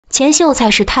钱秀才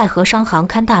是太和商行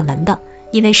看大门的，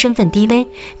因为身份低微，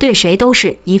对谁都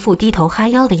是一副低头哈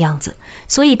腰的样子，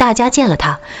所以大家见了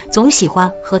他，总喜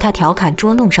欢和他调侃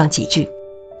捉弄上几句。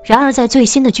然而在最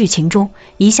新的剧情中，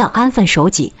一向安分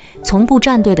守己、从不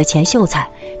站队的钱秀才，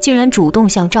竟然主动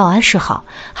向赵安示好，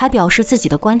还表示自己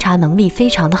的观察能力非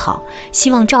常的好，希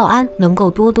望赵安能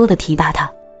够多多的提拔他。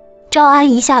赵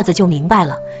安一下子就明白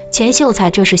了，钱秀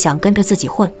才这是想跟着自己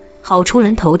混，好出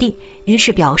人头地，于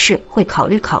是表示会考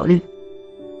虑考虑。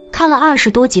看了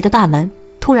20多集的大门，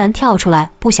突然跳出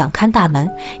来不想看大门，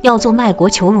要做卖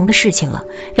国求荣的事情了，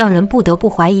让人不得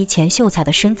不怀疑钱秀才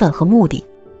的身份和目的。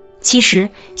其实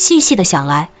细细的想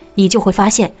来，你就会发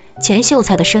现钱秀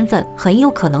才的身份很有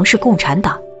可能是共产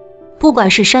党。不管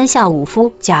是山下武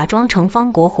夫假装成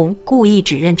方国宏故意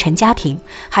指认陈家平，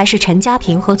还是陈家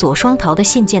平和左双桃的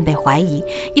信件被怀疑，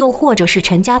又或者是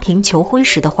陈家平求婚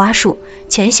时的花束，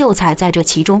钱秀才在这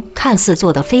其中看似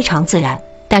做得非常自然，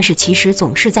但是其实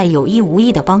总是在有意无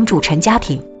意地帮助陈家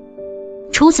平。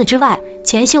除此之外，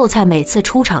钱秀才每次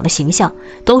出场的形象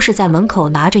都是在门口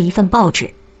拿着一份报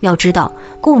纸，要知道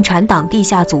共产党地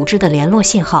下组织的联络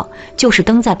信号就是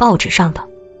登在报纸上的，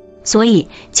所以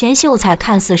钱秀才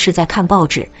看似是在看报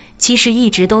纸，其实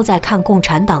一直都在看共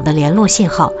产党的联络信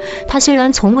号。他虽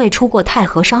然从未出过太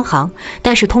和商行，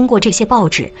但是通过这些报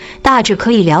纸，大致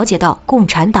可以了解到共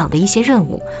产党的一些任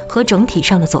务和整体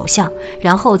上的走向，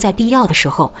然后在必要的时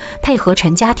候配合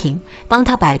陈家平，帮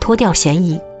他摆脱掉嫌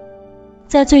疑。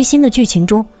在最新的剧情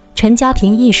中，陈家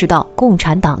平意识到共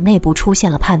产党内部出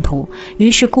现了叛徒，于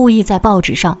是故意在报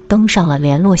纸上登上了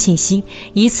联络信息，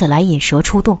以此来引蛇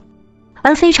出洞。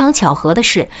而非常巧合的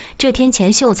是，这天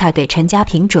钱秀才给陈家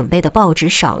平准备的报纸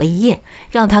少了一页，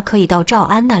让他可以到赵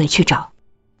安那里去找。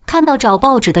看到找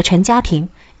报纸的陈家平，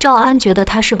赵安觉得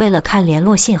他是为了看联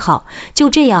络信号，就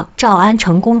这样赵安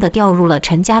成功地掉入了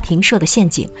陈家平设的陷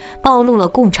阱，暴露了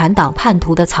共产党叛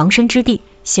徒的藏身之地。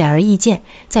显而易见，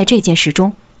在这件事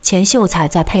中，钱秀才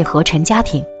在配合陈家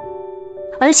平。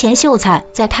而钱秀才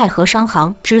在太和商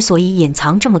行之所以隐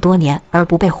藏这么多年而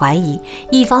不被怀疑，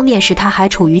一方面是他还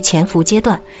处于潜伏阶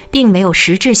段，并没有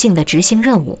实质性的执行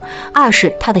任务；二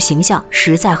是他的形象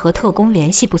实在和特工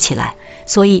联系不起来，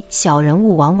所以小人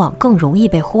物往往更容易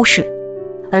被忽视。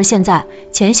而现在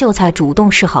钱秀才主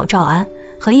动示好赵安，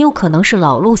很有可能是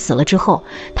老陆死了之后，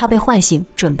他被唤醒，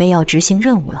准备要执行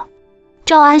任务了。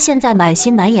赵安现在满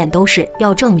心满眼都是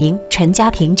要证明陈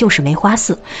家平就是梅花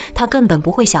四，他根本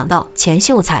不会想到钱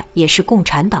秀才也是共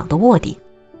产党的卧底。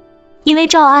因为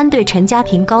赵安对陈家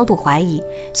平高度怀疑，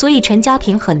所以陈家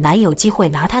平很难有机会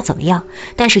拿他怎么样。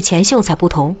但是钱秀才不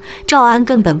同，赵安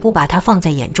根本不把他放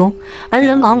在眼中，而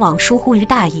人往往疏忽于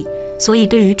大意，所以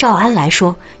对于赵安来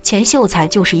说，钱秀才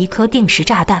就是一颗定时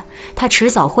炸弹，他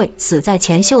迟早会死在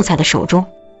钱秀才的手中。